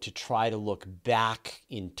now to try to look back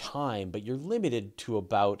in time, but you're limited to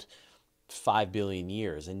about 5 billion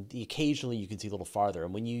years, and occasionally you can see a little farther.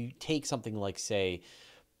 And when you take something like, say,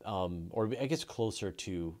 or I guess closer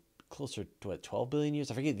to what, 12 billion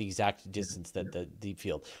years? I forget the exact distance that the deep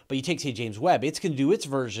field, but you take, say, James Webb, it's going to do its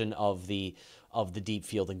version of the deep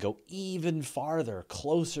field and go even farther,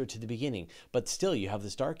 closer to the beginning. But still, you have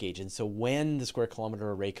this dark age. And so when the square kilometer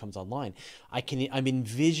array comes online, I'm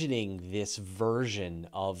envisioning this version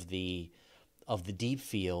of the deep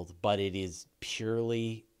field, but it is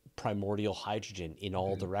purely primordial hydrogen in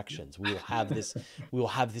all directions. We will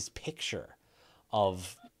have this picture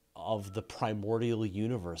of the primordial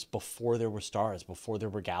universe before there were stars, before there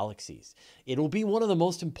were galaxies. It'll be one of the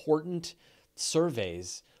most important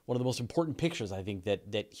surveys, one of the most important pictures, I think,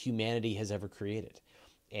 that humanity has ever created.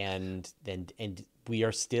 And we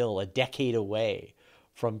are still a decade away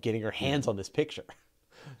from getting our hands on this picture.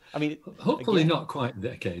 I mean, hopefully not quite a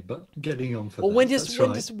decade, but getting on for that.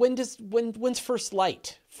 When's first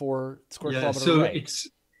light for square kilometer so array? It's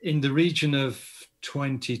in the region of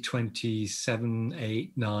 2027,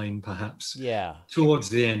 8, 9, perhaps. Yeah. Towards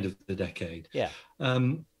the end of the decade. Yeah.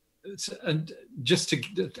 And just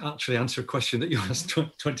to actually answer a question that you asked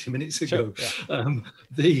 20 minutes ago, sure,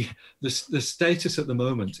 the status at the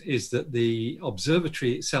moment is that the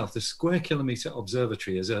observatory itself, the Square Kilometre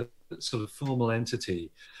Observatory, as a sort of formal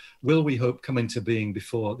entity, will, we hope, come into being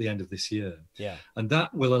before the end of this year. Yeah. And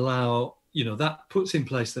that will allow, that puts in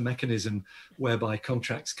place the mechanism whereby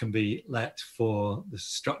contracts can be let for the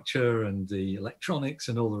structure and the electronics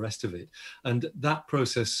and all the rest of it. And that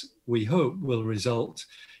process, we hope, will result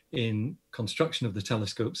in construction of the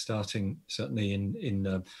telescope starting certainly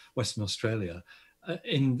in Western Australia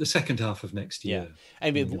in the second half of next year. Yeah.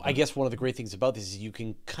 I mean, I guess one of the great things about this is you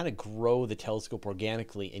can kind of grow the telescope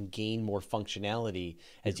organically and gain more functionality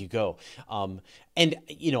as you go. And,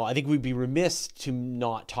 I think we'd be remiss to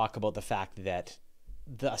not talk about the fact that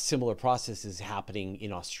the similar process is happening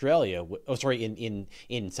in Australia,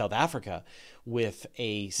 in South Africa, with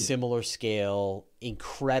a similar scale,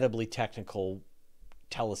 incredibly technical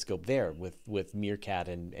telescope there with Meerkat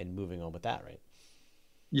and moving on with that, right?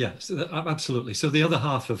 Yes, absolutely. So the other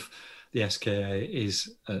half of the SKA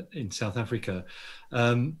is in South Africa.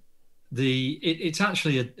 It's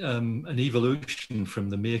actually an evolution from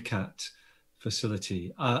the Meerkat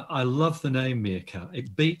facility. I love the name Meerkat.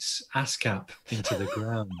 It beats ASCAP into the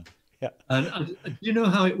ground. Yeah. And do you know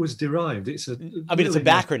how it was derived? It's a I mean, it's a really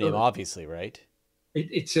nice backronym, story. obviously, right?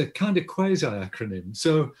 It's a kind of quasi acronym.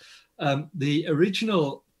 So the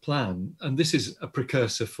original plan, and this is a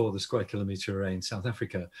precursor for the Square Kilometre Array in South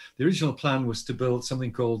Africa, the original plan was to build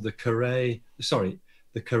something called the Karoo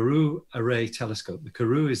Array Telescope. The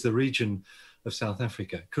Karoo is the region of South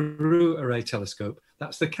Africa. Karoo Array Telescope,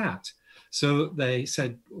 that's the cat. So they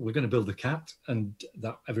said, we're going to build the cat, and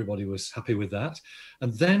that everybody was happy with that.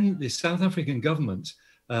 And then the South African government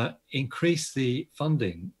increased the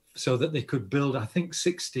funding so that they could build, I think,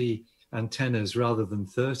 60 antennas rather than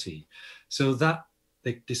 30. So that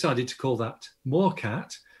they decided to call that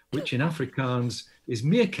Moorcat, which in Afrikaans is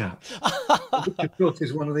meerkat, which of course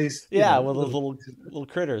is one of these. Yeah, well, those little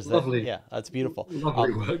critters. Lovely. Yeah, that's beautiful.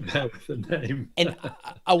 Lovely work there with the name. And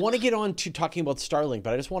I want to get on to talking about Starlink,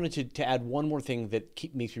 but I just wanted to add one more thing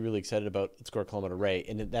that makes me really excited about the Square Kilometre Array,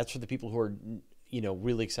 and that's for the people who are,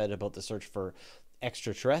 really excited about the search for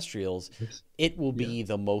extraterrestrials. It will be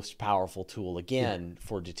the most powerful tool again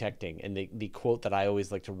for detecting. And the quote that I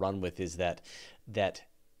always like to run with is that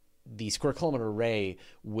the Square Kilometre Array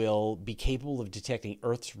will be capable of detecting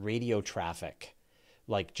Earth's radio traffic,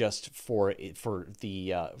 like just for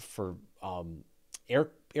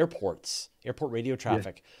airports, airport radio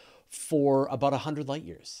traffic, for about 100 light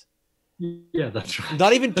years. Yeah, that's right.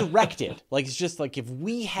 Not even directed. Like, it's just like, if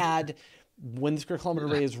we had, when the Square Kilometre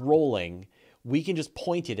Array is rolling, we can just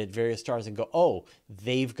point it at various stars and go, oh,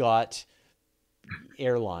 they've got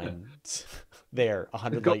airlines there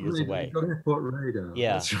 100 light years away. They've got airport radar.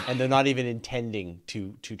 Yeah, That's right. and they're not even intending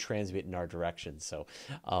to transmit in our direction. So,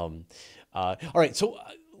 all right. So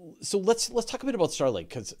let's talk a bit about Starlink,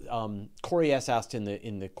 because Corey S asked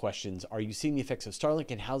in the questions, are you seeing the effects of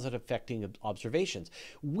Starlink, and how's it affecting observations?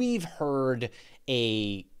 We've heard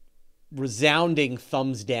a resounding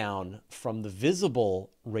thumbs down from the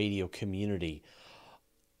visible radio community.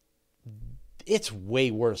 It's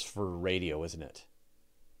way worse for radio, isn't it?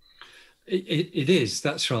 It is.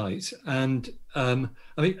 That's right. And I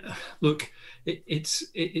mean, look,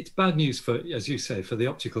 it's bad news for, as you say, for the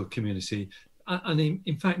optical community, and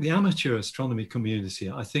in fact, the amateur astronomy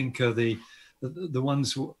community, I think, are the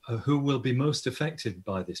ones who will be most affected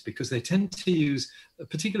by this, because they tend to use,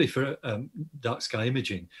 particularly for dark sky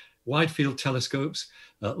imaging, wide field telescopes,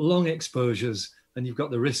 long exposures, and you've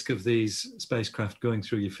got the risk of these spacecraft going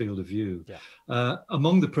through your field of view. Yeah.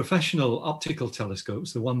 Among the professional optical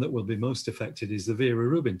telescopes, the one that will be most affected is the Vera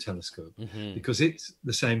Rubin telescope, because it's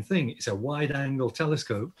the same thing. It's a wide angle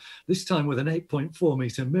telescope, this time with an 8.4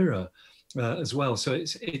 meter mirror as well. So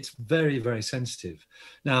it's very, very sensitive.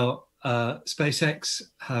 Now, SpaceX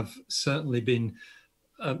have certainly been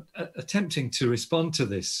attempting to respond to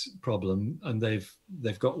this problem, and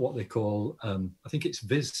they've got what they call, I think it's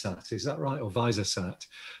VisSat, is that right, or VisorSat?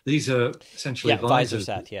 These are essentially visors.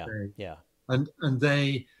 VisorSat, yeah. And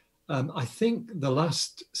they, I think the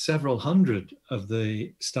last several hundred of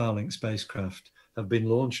the Starlink spacecraft have been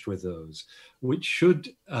launched with those, which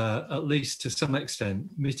should, at least to some extent,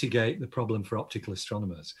 mitigate the problem for optical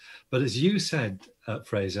astronomers. But as you said,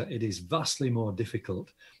 Fraser, it is vastly more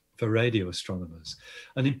difficult for radio astronomers.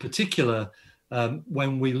 And in particular,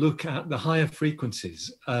 when we look at the higher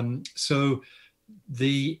frequencies, so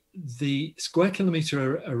the Square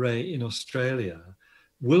Kilometre Array in Australia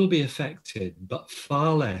will be affected, but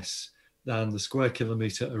far less than the Square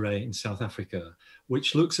Kilometre Array in South Africa,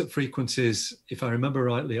 which looks at frequencies, if I remember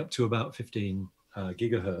rightly, up to about 15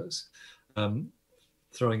 gigahertz.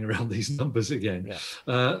 Throwing around these numbers again.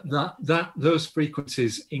 Yeah. Those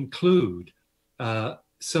frequencies include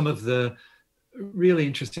some of the really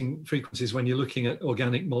interesting frequencies when you're looking at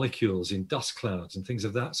organic molecules in dust clouds and things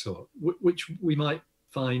of that sort, which we might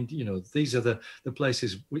find, these are the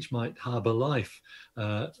places which might harbor life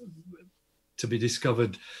to be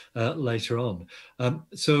discovered later on.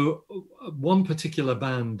 So one particular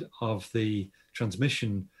band of the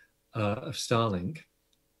transmission of Starlink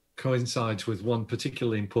coincides with one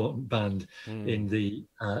particularly important band in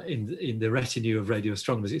the retinue of radio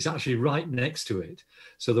astronomers. It's actually right next to it.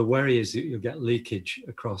 So the worry is that you'll get leakage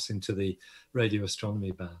across into the radio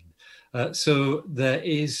astronomy band. So there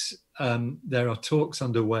are talks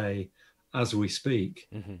underway as we speak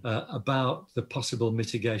about the possible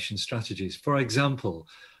mitigation strategies. For example,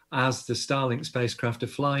 as the Starlink spacecraft are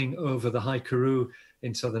flying over the High Karoo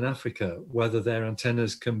in Southern Africa, whether their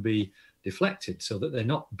antennas can be deflected so that they're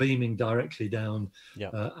not beaming directly down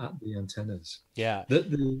at the antennas. Yeah,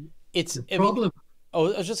 the problem. I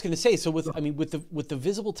was just going to say, so with the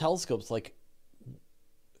visible telescopes, like,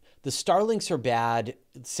 the Starlinks are bad,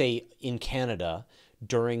 say in Canada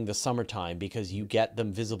during the summertime because you get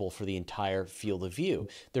them visible for the entire field of view.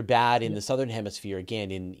 They're bad in the southern hemisphere,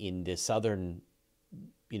 again in the southern,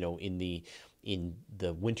 in the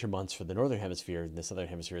winter months for the northern hemisphere. In the southern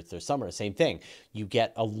hemisphere it's their summer. Same thing. You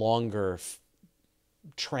get a longer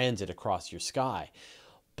transit across your sky.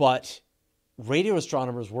 But radio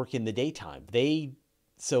astronomers work in the daytime.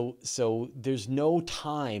 So there's no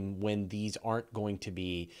time when these aren't going to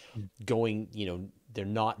be going, they're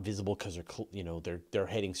not visible because they're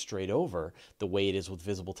heading straight over the way it is with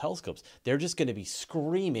visible telescopes. They're just going to be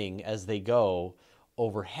screaming as they go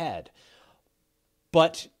overhead.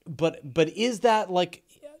 But is that like,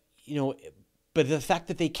 but the fact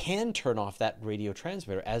that they can turn off that radio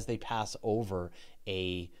transmitter as they pass over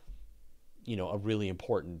a really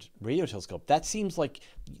important radio telescope, that seems like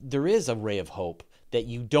there is a ray of hope that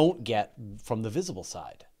you don't get from the visible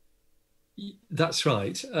side. That's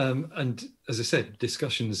right. And as I said,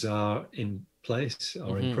 discussions are in place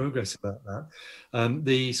or in progress about that.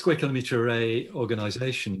 The Square Kilometre Array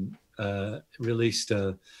organization released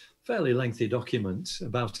a fairly lengthy document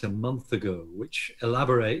about a month ago, which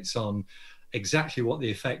elaborates on exactly what the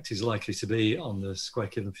effect is likely to be on the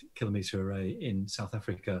Square Kilometre Array in South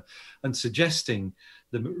Africa, and suggesting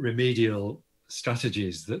the remedial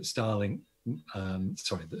strategies that that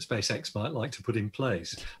SpaceX might like to put in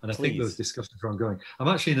place. And I think those discussions are ongoing. I'm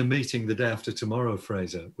actually in a meeting the day after tomorrow,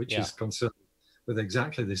 Fraser, which is concerned with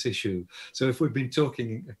exactly this issue. So if we've been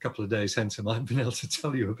talking a couple of days hence, I might have been able to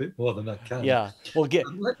tell you a bit more than I can. Yeah. Well,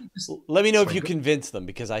 let me know if you convince them,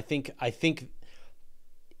 because I think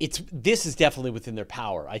this is definitely within their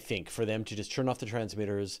power, I think, for them to just turn off the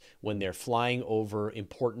transmitters when they're flying over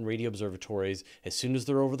important radio observatories. As soon as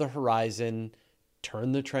they're over the horizon,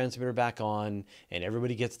 turn the transmitter back on and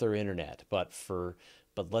everybody gets their internet. But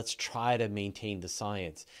let's try to maintain the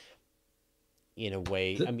science in a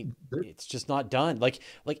way. I mean, it's just not done. Like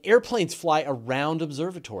airplanes fly around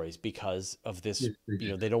observatories because of this,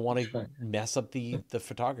 they don't want to mess up the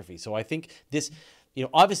photography. So I think this,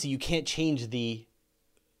 obviously you can't change the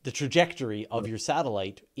trajectory of your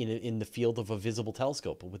satellite in the field of a visible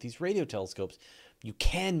telescope. But with these radio telescopes, you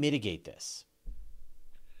can mitigate this.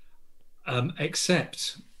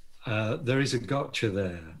 Except there is a gotcha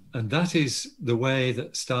there. And that is the way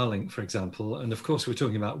that Starlink, for example, and of course we're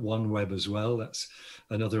talking about OneWeb as well. That's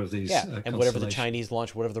another of these. And whatever the Chinese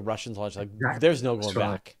launch, whatever the Russians launch, there's no going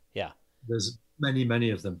back. Yeah. There's many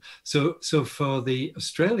of them. So for the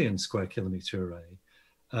Australian Square Kilometre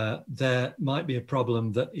Array, there might be a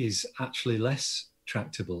problem that is actually less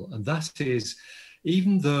tractable. And that is,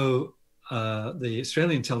 even though the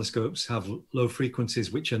Australian telescopes have low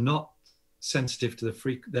frequencies which are not sensitive to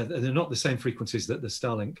they're not the same frequencies that the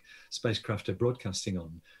Starlink spacecraft are broadcasting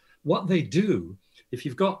on. What they do, if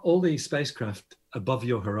you've got all these spacecraft above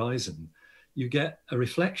your horizon, you get a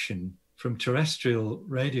reflection from terrestrial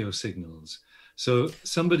radio signals. So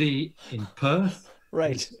somebody in Perth,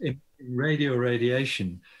 in radio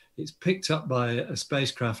radiation, it's picked up by a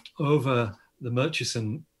spacecraft over the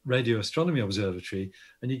Murchison Radio Astronomy Observatory,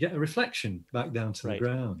 and you get a reflection back down to the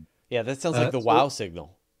ground. Yeah, that sounds like the WOW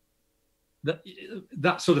signal.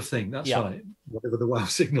 That sort of thing. That's right. Whatever the WOW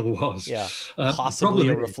signal was. Yeah. Possibly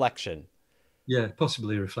a reflection. Yeah,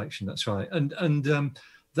 possibly a reflection. That's right. And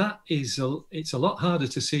that is it's a lot harder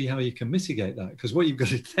to see how you can mitigate that, because what you've got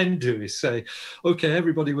to then do is say, okay,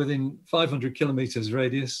 everybody within 500 kilometers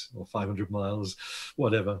radius or 500 miles,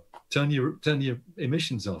 whatever, turn your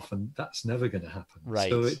emissions off, and that's never going to happen. Right.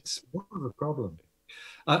 So it's one of the problem.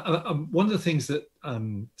 One of the things that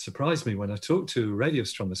surprised me when I talked to radio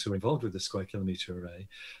astronomers who are involved with the Square Kilometre Array,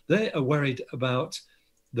 they are worried about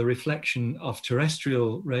the reflection of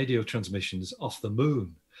terrestrial radio transmissions off the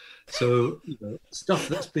moon. So stuff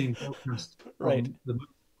that's being broadcast from the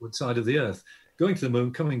moonward side of the Earth, going to the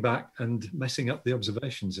moon, coming back and messing up the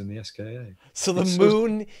observations in the SKA. So the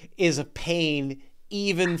moon is a pain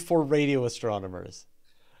even for radio astronomers.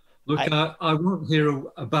 Look, I won't hear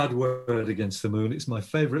a bad word against the moon. It's my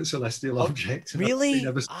favorite celestial object. Really?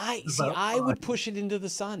 I would push it into the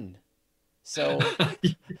sun. So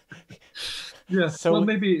yeah. So well,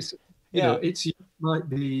 maybe it's it might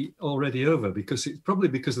be already over, because it's probably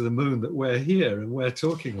because of the moon that we're here and we're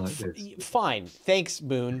talking like this. Fine, thanks,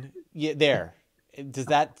 moon. Yeah, there. Does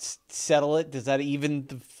that settle it? Does that even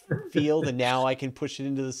the field? And now I can push it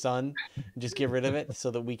into the sun and just get rid of it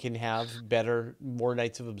so that we can have more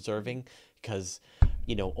nights of observing. Because,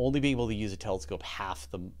 only being able to use a telescope half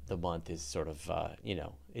the month is sort of,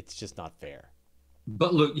 it's just not fair.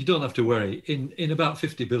 But look, you don't have to worry. In about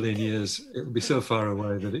 50 billion years, it'll be so far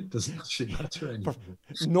away that it doesn't actually matter anymore.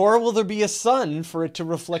 Nor will there be a sun for it to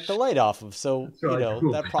reflect the light off of. So, That's right.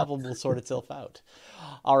 Cool. that problem will sort itself out.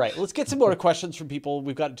 All right, let's get some more questions from people.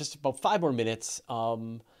 We've got just about 5 more minutes.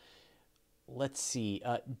 Let's see.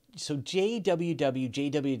 So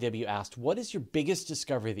JWW asked, what is your biggest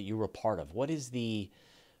discovery that you were a part of? What is where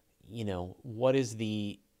do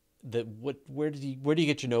you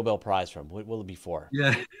get your Nobel Prize from? What will it be for?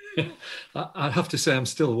 Yeah, I have to say I'm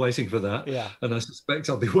still waiting for that. Yeah. And I suspect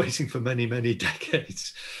I'll be waiting for many, many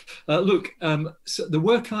decades. Look, so the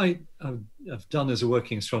work I've done as a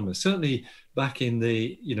working astronomer, certainly back in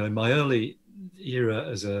in my early era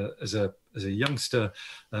as a youngster,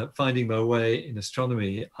 finding my way in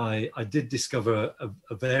astronomy, I did discover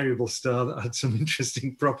a variable star that had some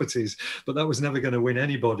interesting properties, but that was never going to win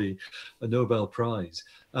anybody a Nobel Prize.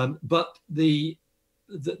 But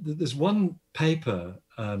there's one paper,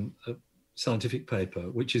 a scientific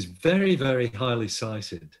paper, which is very, very highly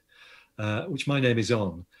cited, which my name is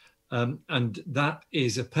on. And that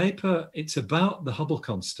is a paper, it's about the Hubble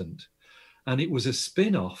constant. And it was a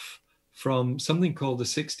spin-off from something called the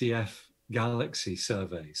 60F Galaxy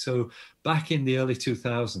Survey. So back in the early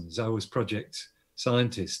 2000s, I was project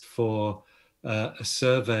scientist for a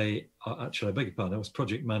survey, actually, I beg your pardon, I was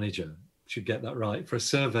project manager, should get that right, for a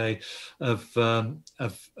survey of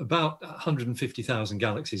about 150,000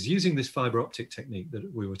 galaxies using this fiber optic technique that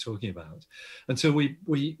we were talking about. And so we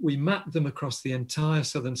mapped them across the entire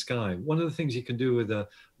southern sky. One of the things you can do with a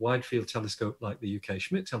wide field telescope like the UK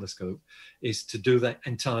Schmidt telescope is to do that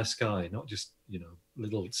entire sky, not just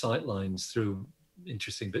little sight lines through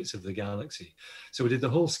interesting bits of the galaxy. So we did the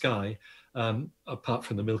whole sky. Apart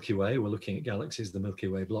from the Milky Way, we're looking at galaxies, the Milky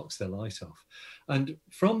Way blocks their light off. And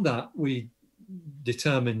from that, we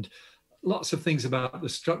determined lots of things about the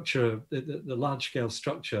structure, the large-scale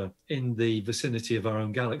structure in the vicinity of our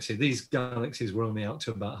own galaxy. These galaxies were only out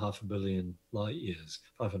to about 500 million light years,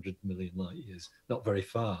 500 million light years, not very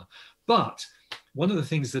far. But one of the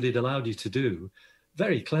things that it allowed you to do,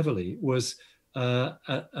 very cleverly, was an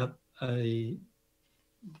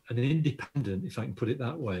independent, if I can put it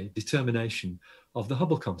that way, determination of the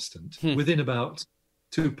Hubble constant within about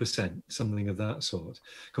 2%, something of that sort,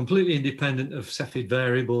 completely independent of Cepheid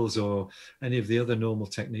variables or any of the other normal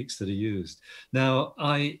techniques that are used. Now,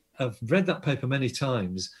 I have read that paper many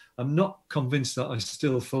times. I'm not convinced that I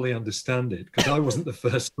still fully understand it because I wasn't the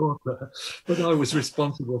first author, but I was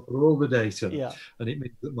responsible for all the data. Yeah. And it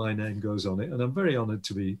means that my name goes on it. And I'm very honored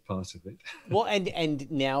to be part of it. Well,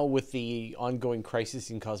 and now with the ongoing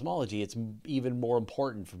crisis in cosmology, it's even more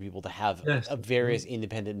important for people to have various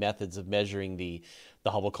independent methods of measuring the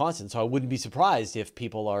Hubble constant. So I wouldn't be surprised if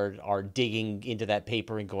people are digging into that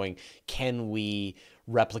paper and going, can we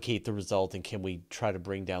replicate the result and can we try to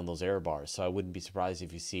bring down those error bars? So I wouldn't be surprised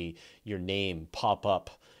if you see your name pop up,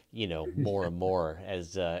 more and more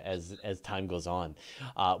as time goes on.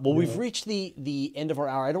 Well, we've reached the end of our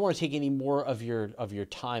hour. I don't want to take any more of your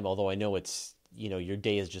time, although I know it's your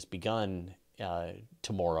day has just begun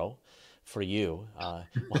tomorrow for you.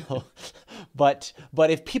 But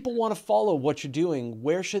if people want to follow what you're doing,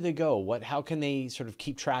 where should they go? How can they sort of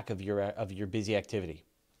keep track of your busy activity?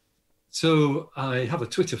 So I have a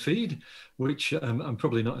Twitter feed, which I'm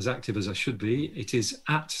probably not as active as I should be. It is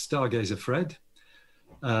at StargazerFred.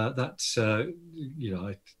 That's, I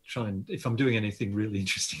try and, if I'm doing anything really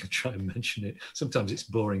interesting, I try and mention it. Sometimes it's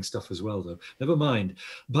boring stuff as well, though. Never mind.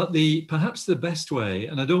 But perhaps the best way,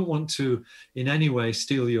 and I don't want to in any way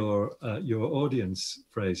steal your audience,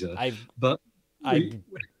 Fraser, I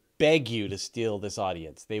beg you to steal this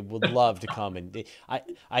audience. They would love to come and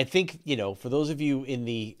I think for those of you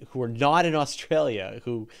who are not in Australia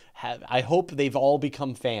who have, I hope they've all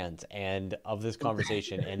become fans of this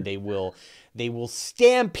conversation and they will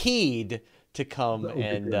stampede to come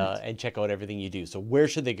and check out everything you do. So where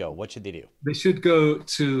should they go? What should they do? They should go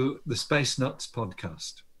to the Space Nuts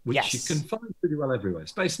podcast, which you can find pretty well everywhere.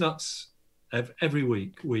 Space Nuts, every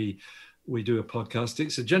week we do a podcast.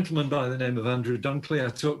 It's a gentleman by the name of Andrew Dunkley. I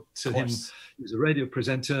talked to him. He was a radio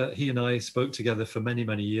presenter. He and I spoke together for many,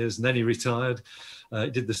 many years, and then he retired. He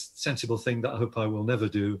did the sensible thing that I hope I will never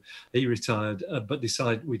do. He retired, but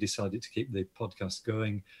we decided to keep the podcast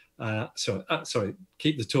going.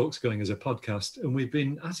 Keep the talks going as a podcast. And we've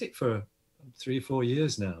been at it for 3 or 4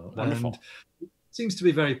 years now. Wonderful. And seems to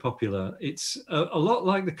be very popular. It's a lot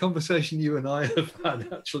like the conversation you and I have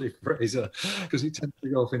had, actually, Fraser, because it tends to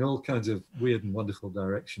go off in all kinds of weird and wonderful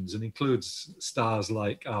directions and includes stars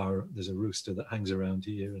like there's a rooster that hangs around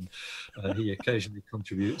here, and he occasionally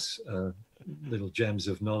contributes little gems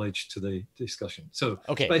of knowledge to the discussion. So,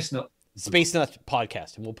 okay. Space Nut Space Nuts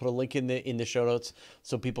podcast, and we'll put a link in the show notes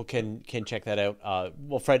so people can check that out.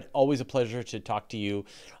 Well, Fred, always a pleasure to talk to you,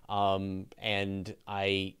 and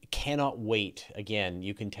I cannot wait. Again,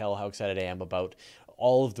 you can tell how excited I am about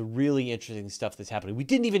all of the really interesting stuff that's happening. We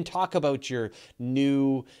didn't even talk about your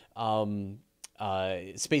new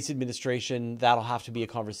space administration. That'll have to be a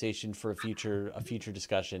conversation for a future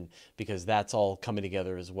discussion, because that's all coming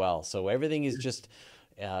together as well. So everything is just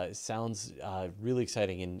sounds really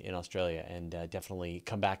exciting in Australia, and definitely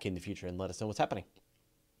come back in the future and let us know what's happening.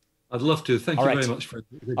 I'd love to. Thank All you right. very much, Fred.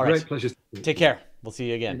 It's a All great right. pleasure. Take care. We'll see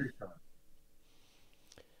you again.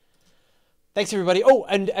 Thanks, everybody. Oh,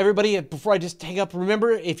 and everybody, before I just hang up,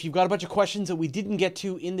 remember, if you've got a bunch of questions that we didn't get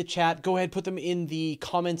to in the chat, go ahead, put them in the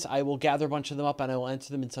comments. I will gather a bunch of them up, and I will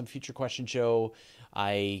answer them in some future question show.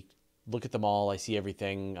 I look at them all. I see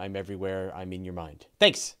everything. I'm everywhere. I'm in your mind.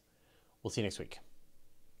 Thanks. We'll see you next week.